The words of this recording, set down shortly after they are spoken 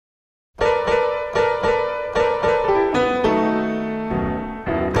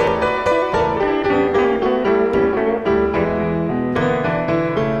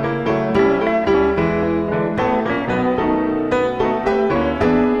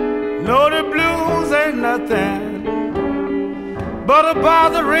nothing but a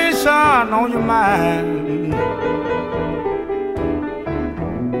botheration on your mind.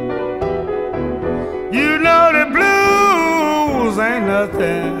 You know the blues ain't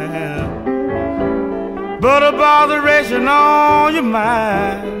nothing but a botheration on your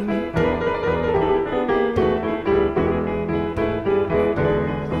mind.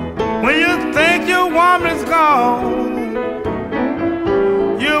 When you think your woman's gone,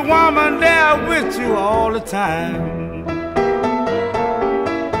 your woman there with you all the time.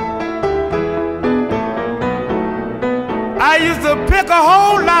 I used to pick a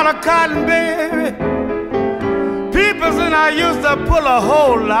whole lot of cotton, baby, peepers, and I used to pull a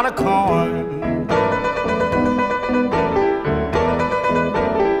whole lot of corn.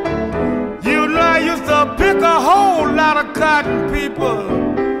 You know I used to pick a whole lot of cotton, people,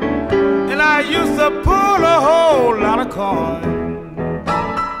 and I used to pull a whole lot of corn.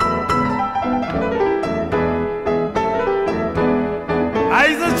 I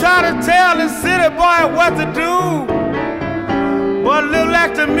used to try to tell the city boy what to do, but look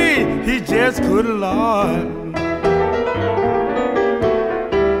like to me, he just couldn't learn.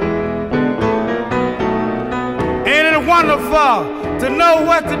 Ain't it wonderful to know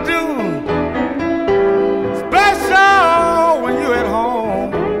what to do? Special when you're at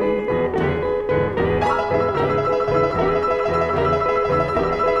home.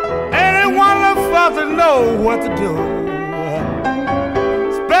 Ain't it wonderful to know what to do?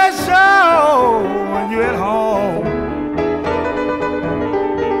 Special when you're at home.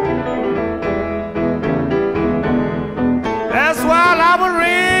 That's why I was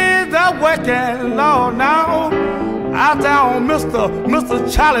raised up working, Lord, now out there on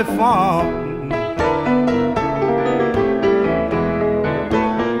Mr. Charlie Farm.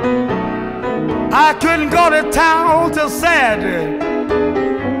 I couldn't go to town till Saturday.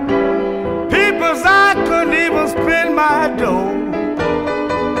 Peoples, I couldn't even spend my dough.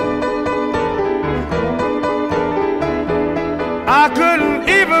 I couldn't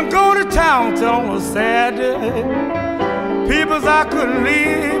even go to town till on a Saturday. Peoples, I couldn't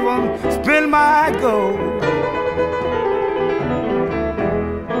even spend my gold.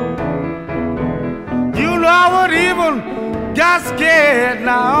 You know I would even got scared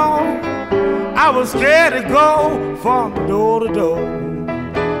now. I was scared to go from door to door.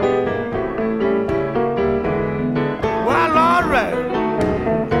 Well, all right.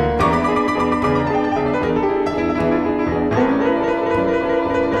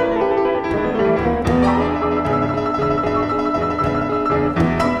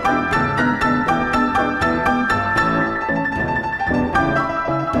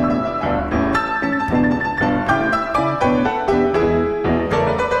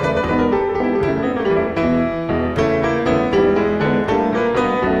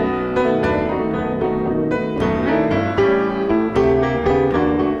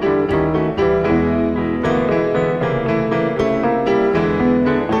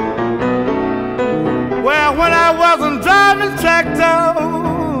 When I wasn't driving tractor,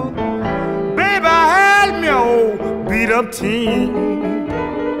 baby, I had me old beat-up team.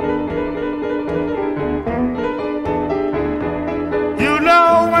 You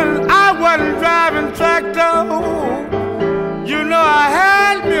know, when I wasn't driving tractor, you know I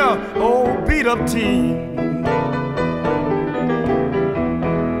had me an old beat-up team.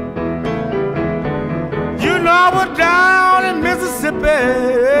 You know I was down in Mississippi,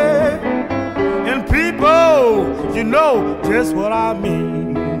 and people, you know just what I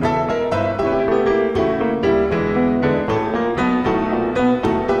mean.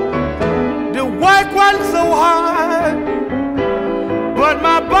 The work wasn't so hard, but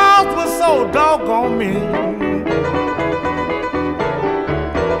my boss was so doggone mean.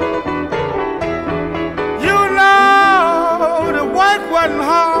 You know the work wasn't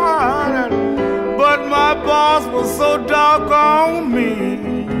hard, but my boss was so doggone mean.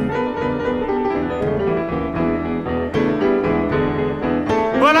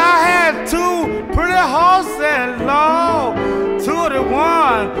 But I had two pretty horses, Lord, two of the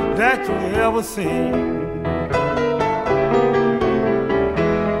ones that you ever seen.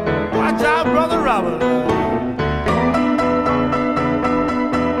 Watch out, Brother Robert.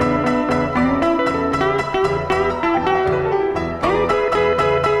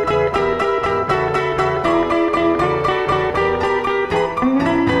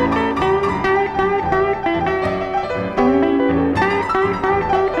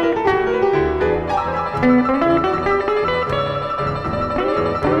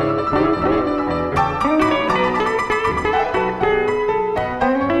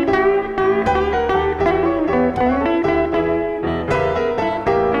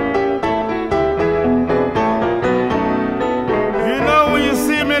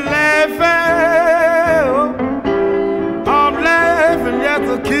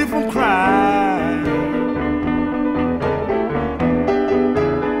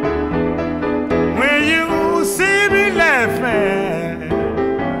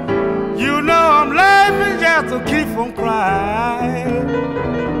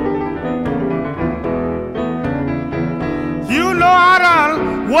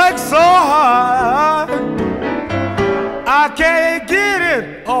 work so hard, I can't get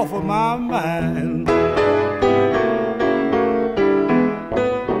it off of my mind.